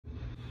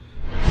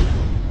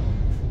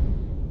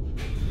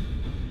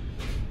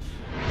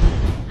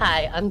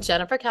Hi, I'm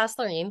Jennifer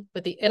Castlerine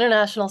with the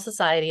International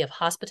Society of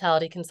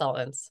Hospitality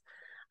Consultants.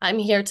 I'm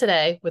here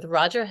today with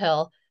Roger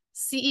Hill,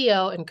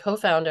 CEO and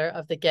co-founder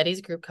of the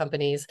Gettys Group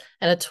Companies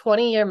and a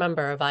 20-year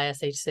member of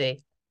ISHC.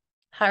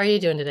 How are you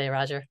doing today,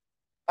 Roger?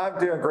 I'm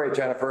doing great,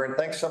 Jennifer, and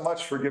thanks so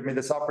much for giving me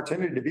this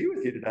opportunity to be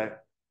with you today.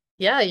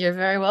 Yeah, you're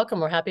very welcome.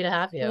 We're happy to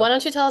have you. Why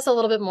don't you tell us a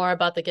little bit more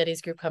about the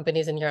Gettys Group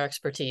Companies and your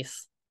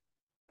expertise?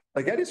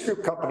 The Gettys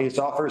Group Companies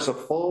offers a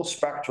full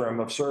spectrum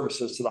of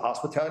services to the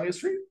hospitality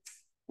industry.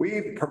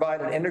 We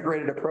provide an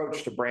integrated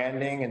approach to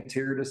branding,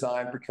 interior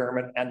design,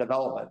 procurement, and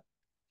development.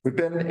 We've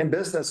been in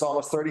business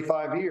almost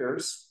 35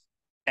 years,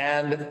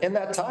 and in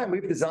that time,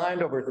 we've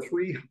designed over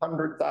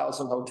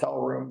 300,000 hotel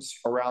rooms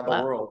around the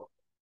Wow. world.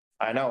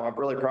 I know, I'm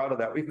really proud of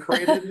that. We've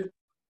created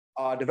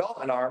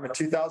development arm in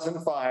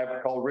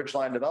 2005 called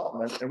Ridgeline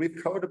Development, and we've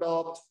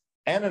co-developed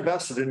and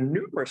invested in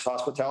numerous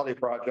hospitality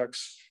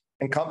projects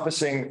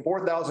encompassing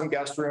 4,000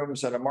 guest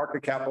rooms and a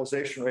market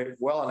capitalization rate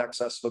well in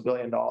excess of $1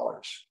 billion.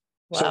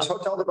 So as Wow.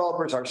 hotel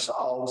developers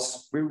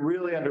ourselves, we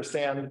really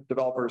understand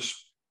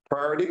developers'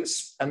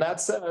 priorities. And that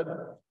said,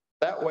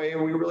 that way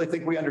we really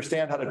think we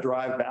understand how to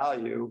drive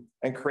value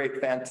and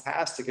create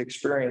fantastic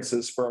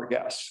experiences for our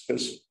guests,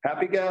 because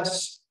happy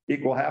guests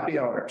equal happy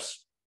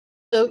owners.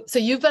 So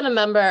you've been a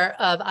member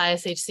of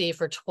ISHC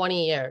for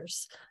 20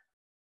 years.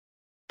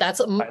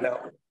 That's I know.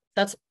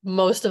 that's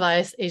most of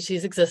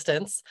ISHC's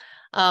existence.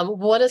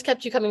 What has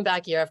kept you coming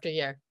back year after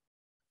year?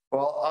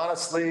 Well,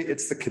 honestly,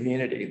 it's the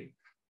community.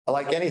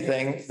 Like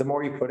anything, the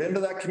more you put into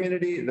that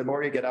community, the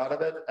more you get out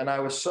of it. And I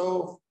was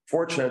so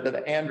fortunate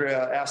that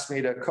Andrea asked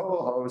me to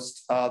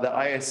co-host the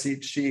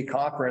ISHC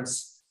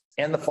conference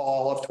in the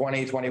fall of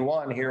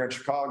 2021 here in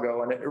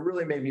Chicago. And it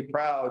really made me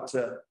proud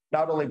to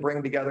not only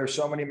bring together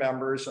so many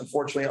members,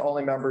 unfortunately,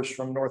 only members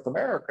from North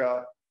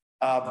America,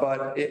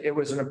 but it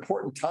was an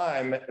important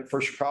time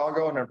for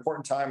Chicago and an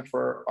important time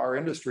for our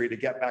industry to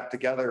get back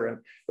together. And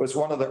it was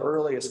one of the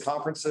earliest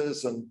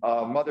conferences, and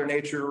Mother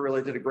Nature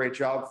really did a great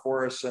job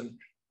for us and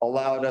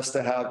allowed us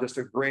to have just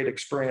a great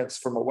experience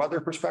from a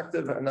weather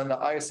perspective. And then the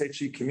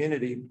ISHE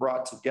community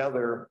brought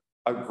together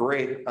a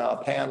great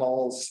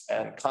panels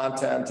and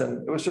content.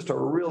 And it was just a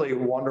really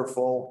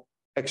wonderful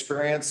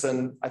experience.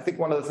 And I think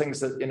one of the things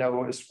that,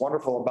 is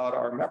wonderful about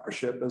our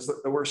membership is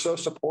that we're so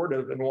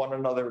supportive in one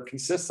another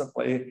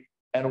consistently.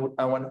 And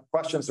when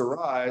questions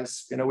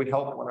arise, we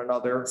help one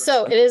another.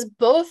 So it is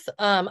both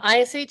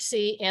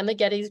ISHC and the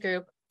Gettys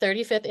Group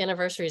 35th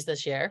anniversaries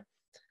this year.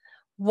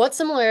 What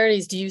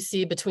similarities do you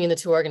see between the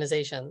two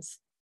organizations?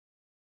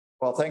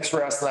 Well, thanks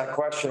for asking that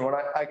question. When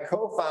I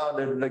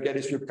co-founded the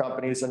Gettys Group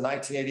Companies in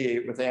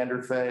 1988 with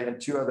Andrew Fay and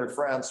two other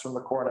friends from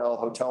the Cornell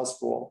Hotel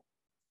School,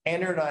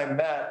 Andrew and I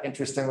met,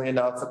 interestingly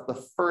enough,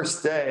 the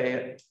first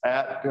day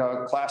at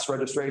class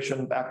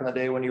registration back in the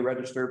day when you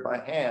registered by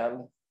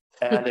hand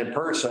and in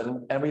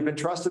person. And we've been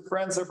trusted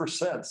friends ever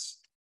since.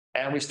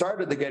 And we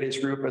started the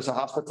Gettys Group as a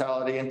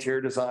hospitality, interior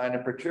design,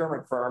 and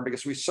procurement firm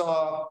because we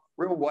saw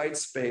real white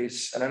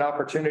space and an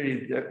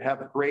opportunity to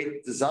have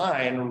great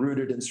design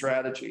rooted in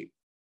strategy.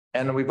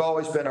 And we've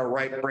always been a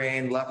right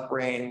brain, left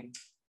brain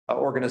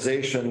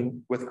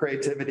organization with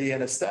creativity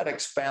and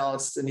aesthetics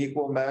balanced in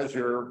equal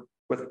measure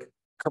with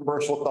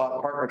commercial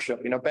thought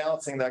partnership,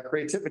 balancing that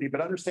creativity,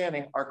 but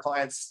understanding our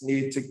clients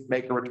need to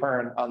make a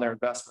return on their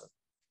investment.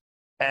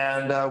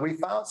 And we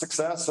found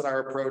success in our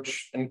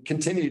approach and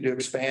continue to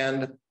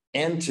expand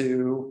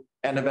into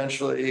and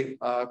eventually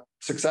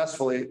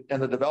successfully in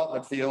the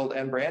development field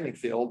and branding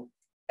field.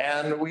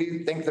 And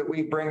we think that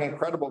we bring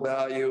incredible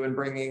value in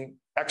bringing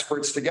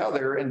experts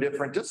together in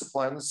different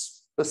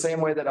disciplines, the same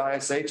way that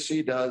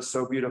ISHC does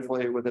so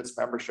beautifully with its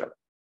membership.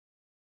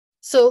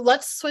 So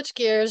let's switch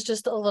gears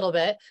just a little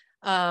bit.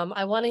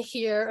 I want to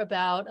hear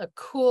about a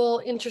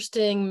cool,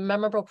 interesting,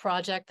 memorable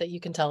project that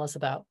you can tell us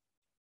about.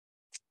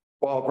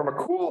 Well, from a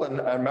cool and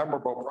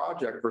memorable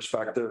project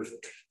perspective,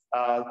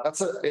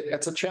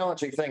 it's a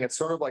challenging thing. It's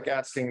sort of like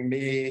asking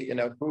me,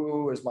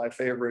 who is my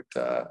favorite,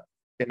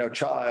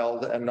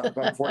 child. And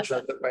I'm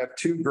fortunate that I have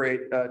two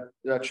great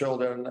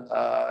children.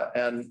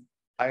 And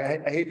I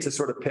hate to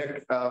sort of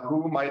pick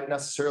who might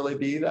necessarily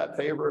be that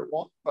favorite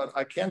one, but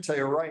I can tell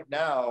you right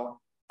now,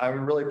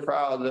 I'm really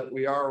proud that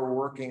we are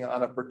working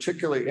on a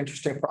particularly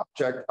interesting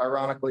project,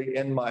 ironically,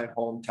 in my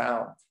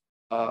hometown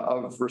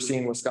of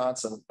Racine,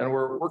 Wisconsin. And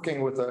we're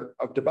working with a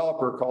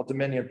developer called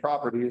Dominion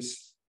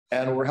Properties,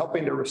 and we're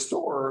helping to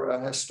restore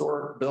a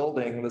historic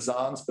building, the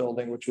Zahns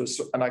building, which was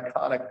an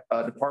iconic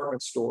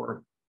department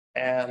store.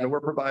 And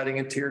we're providing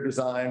interior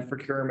design,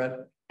 procurement,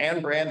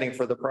 and branding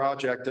for the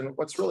project. And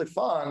what's really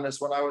fun is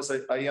when I was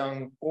a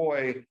young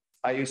boy,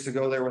 I used to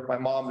go there with my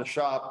mom to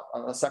shop.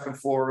 On the second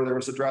floor, there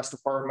was a dress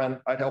department.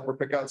 I'd help her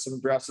pick out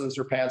some dresses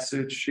or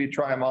pantsuits. She'd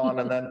try them on,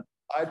 and then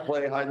I'd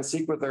play hide and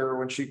seek with her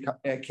when she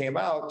came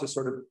out to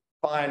sort of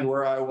find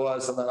where I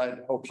was, and then I'd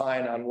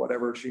opine on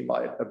whatever she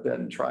might have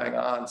been trying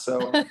on.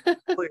 So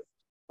really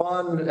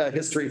fun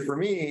history for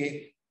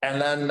me.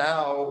 And then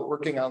now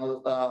working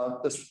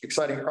on this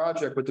exciting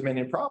project with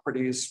Dominion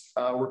Properties,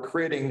 we're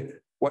creating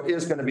what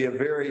is going to be a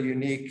very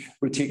unique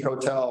boutique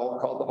hotel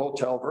called the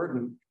Hotel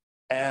Verdant.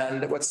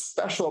 And what's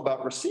special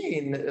about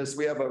Racine is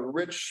we have a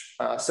rich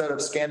set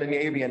of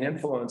Scandinavian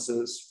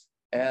influences,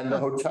 and the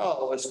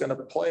hotel is going to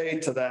play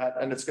to that.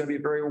 And it's going to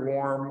be very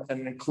warm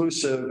and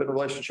inclusive in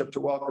relationship to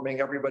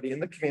welcoming everybody in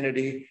the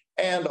community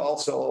and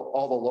also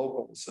all the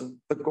locals. And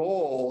the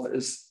goal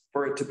is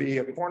for it to be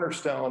a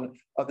cornerstone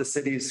of the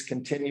city's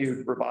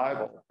continued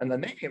revival. And the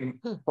name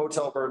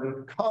Hotel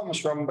Burden comes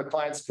from the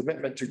client's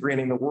commitment to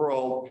greening the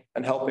world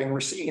and helping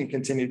Racine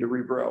continue to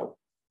regrow.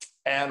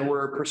 And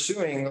we're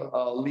pursuing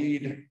a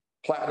LEED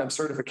Platinum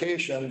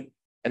certification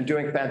and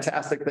doing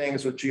fantastic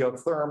things with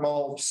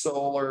geothermal,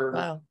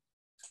 solar,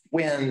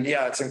 wind.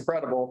 Yeah, it's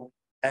incredible.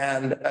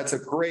 And that's a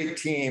great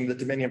team that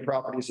Dominion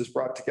Properties has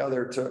brought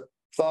together to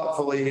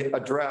thoughtfully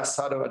address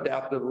how to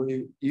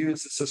adaptively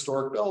use this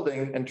historic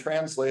building and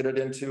translate it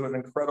into an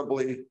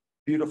incredibly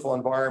beautiful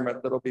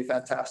environment that'll be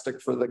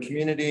fantastic for the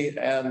community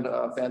and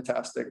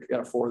fantastic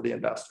for the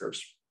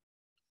investors.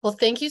 Well,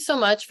 thank you so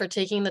much for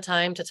taking the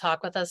time to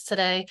talk with us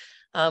today.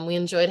 We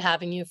enjoyed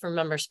having you for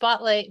Member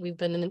Spotlight. We've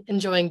been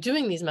enjoying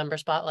doing these Member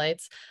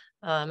Spotlights,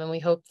 and we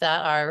hope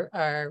that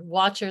our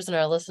watchers and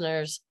our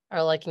listeners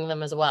are liking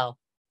them as well.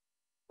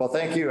 Well,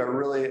 thank you. I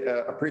really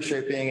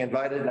appreciate being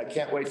invited, and I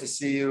can't wait to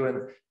see you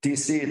in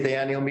DC at the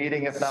annual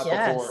meeting, if not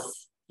before.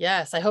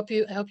 Yes, I hope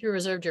you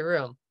reserved your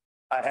room.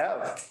 I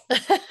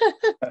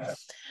have.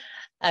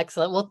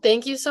 Excellent. Well,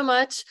 thank you so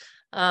much,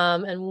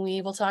 and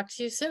we will talk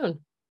to you soon.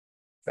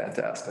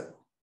 Fantastic.